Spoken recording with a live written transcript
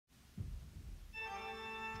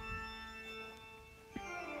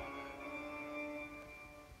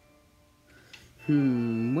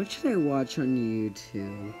What should I watch on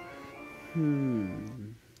YouTube?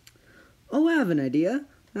 Oh, I have an idea.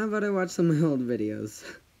 How about I watch some of my old videos?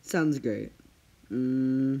 Sounds great.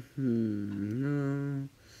 No,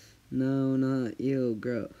 not you,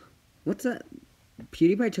 girl. What's that?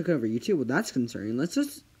 PewDiePie took over YouTube? Well, that's concerning. Let's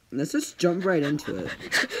just jump right into it.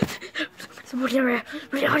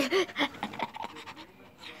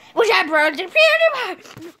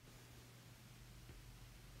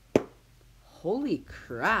 Holy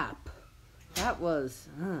crap. That was,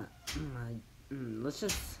 let's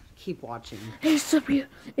just keep watching. It's the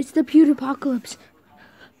pewdipiepocilpice.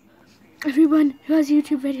 Everyone who has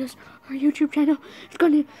YouTube videos or YouTube channel is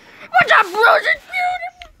gonna. What's up, bros? It's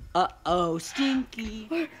PewDiePie. Uh-oh,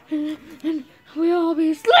 stinky. And we all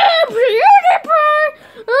be Slim PewDiePie.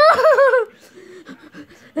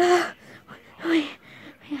 We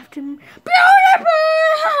have to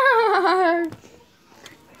PewDiePie.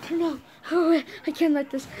 No, I can't let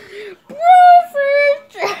this.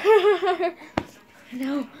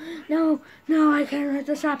 No, I can't let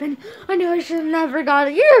this happen. I knew I should have never got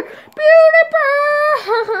it. You're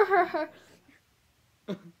PewDiePie.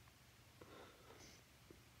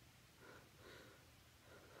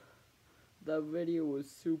 That video was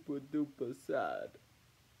super duper sad.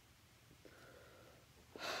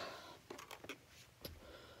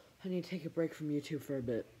 I need to take a break from YouTube for a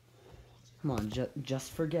bit. Come on,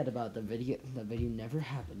 just forget about the video. The video never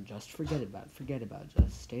happened. Just forget about it.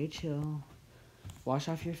 Just stay chill. Wash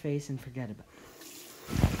off your face and forget about it.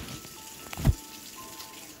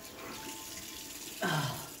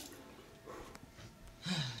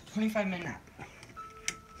 25-minute nap.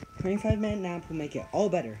 25-minute nap will make it all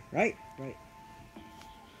better, right? Right.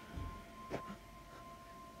 I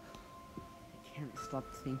can't stop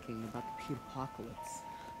thinking about the pewdipiepocilpice.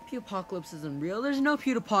 Pewdipiepocilpice isn't real. There's no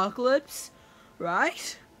pewdipiepocilpice,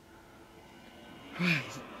 right?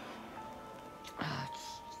 Right.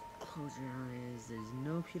 Just close your eyes. There's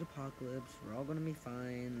no pewdipiepocilpice. We're all gonna be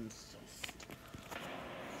fine. It's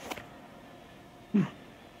just...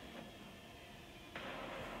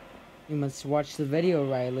 You must watch the video,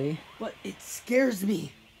 Riley. But it scares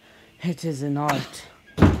me. It is an art.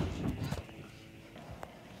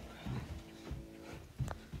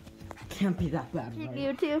 Can't be that bad, right?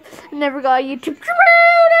 YouTube. I never got YouTube.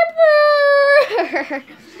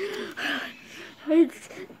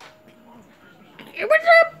 What's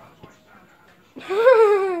up?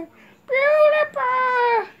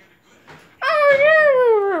 PewDiePie.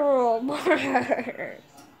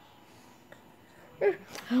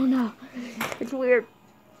 Oh no, it's weird.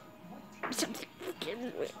 Something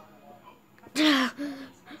fucking weird.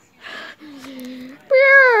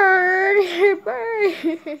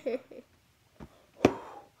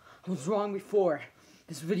 I was wrong before.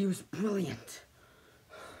 This video is brilliant.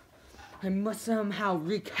 I must somehow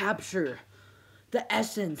recapture the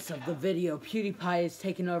essence of the video. PewDiePie has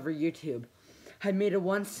taken over YouTube. I made it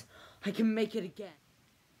once, I can make it again.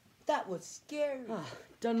 That was scary.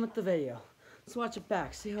 Done with the video. Let's watch it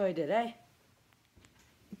back, see how I did, eh?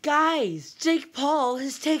 Guys, Jake Paul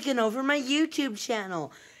has taken over my YouTube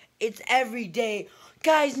channel. It's every day.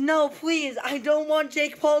 Guys, no, please. I don't want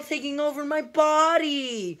Jake Paul taking over my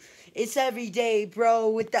body. It's every day, bro,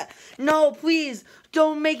 with that. No, please.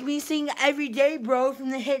 Don't make me sing Every Day, bro,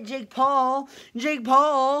 from the hit Jake Paul. Jake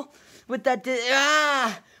Paul with that.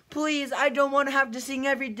 Please, I don't want to have to sing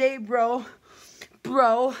Every Day, bro.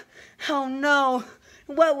 Bro, oh no.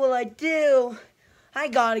 What will I do? I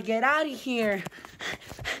gotta get out of here.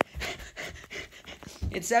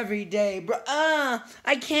 It's every day, bro.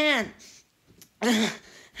 I can't.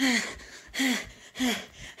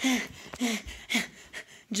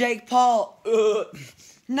 Jake Paul.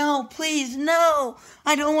 No, please, no.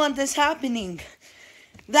 I don't want this happening.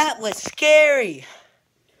 That was scary.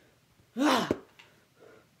 That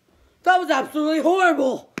was absolutely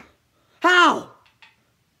horrible. How?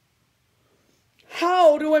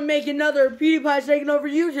 How do I make another PewDiePie taking over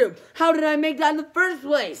YouTube? How did I make that in the first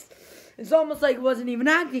place? It's almost like it wasn't even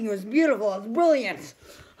acting. It was beautiful. It was brilliant.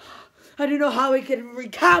 I don't know how we can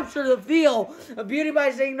recapture the feel of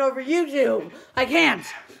PewDiePie taking over YouTube. I can't.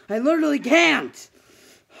 I literally can't.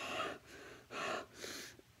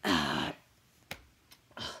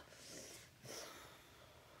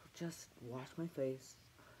 Just wash my face.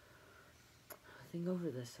 Think over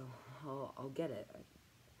this. I'll get it.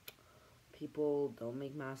 People don't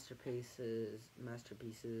make masterpieces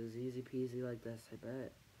easy peasy like this, I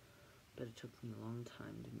bet. But it took me a long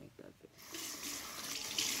time to make that video.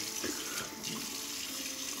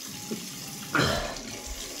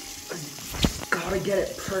 Gotta get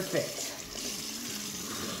it perfect.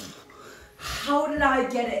 How did I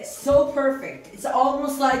get it so perfect? It's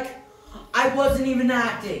almost like I wasn't even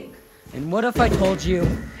acting. And what if I told you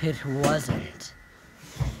it wasn't?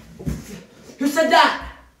 Who said that?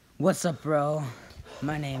 What's up, bro?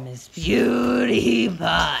 My name is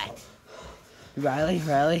PewDiePie.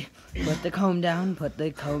 Riley, put the comb down, put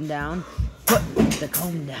the comb down, put the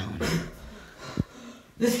comb down.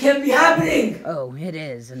 This can't be happening! Oh, it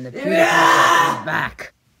is, and the PewDiePie is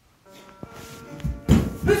back.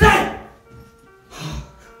 Who's that?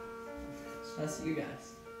 That's you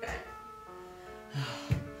guys.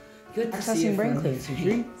 Good to see you. Accessing brain clears.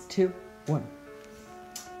 3, 2, 1.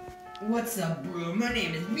 What's up, bro? My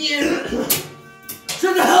name is Mew.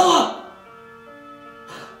 Shut the hell up!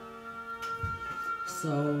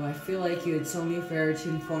 So, I feel like you it's only fair to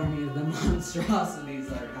inform you of the monstrosities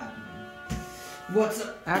that are happening. What's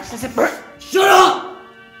up? Accessing. Shut up!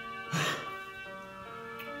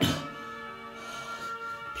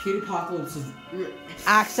 PewDiePocalypse is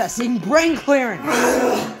Accessing brain clearance.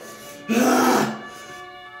 The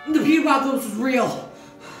PewDiePocalypse is real.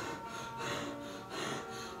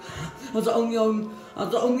 I was the only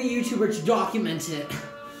YouTuber to document it.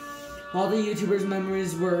 All the YouTubers'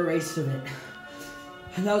 memories were erased of it.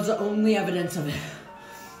 And that was the only evidence of it.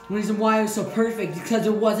 The reason why it was so perfect is because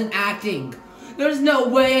it wasn't acting. There's no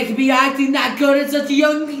way I could be acting that good at such a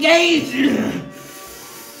young age!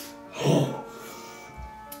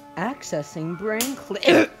 Accessing brain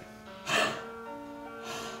clear.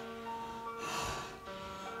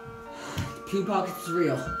 PewDiePocalypse is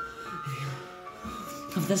real.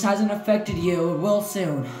 If this hasn't affected you, it will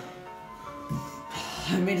soon.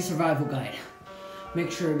 I made a survival guide.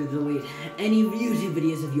 Make sure to delete any YouTube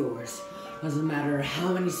videos of yours. Doesn't matter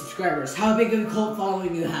how many subscribers, how big of a cult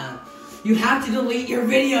following you have. You have to delete your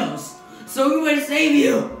videos. So I'm going to save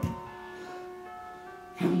you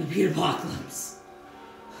from the PewDiePocalypse.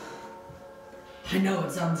 I know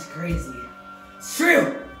it sounds crazy. It's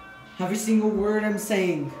true. Every single word I'm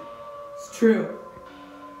saying is true.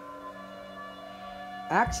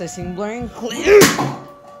 Accessing brain clear.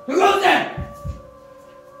 Who goes there?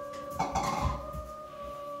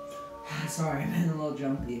 Sorry, I'm a little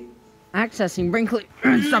jumpy. Accessing brain clear.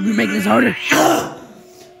 Stop, you're making this harder.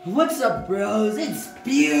 What's up, bros? It's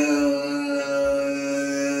PewDiePie.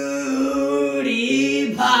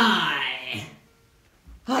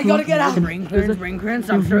 I gotta get out. Brain clearance,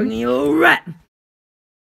 stop throwing you a rat.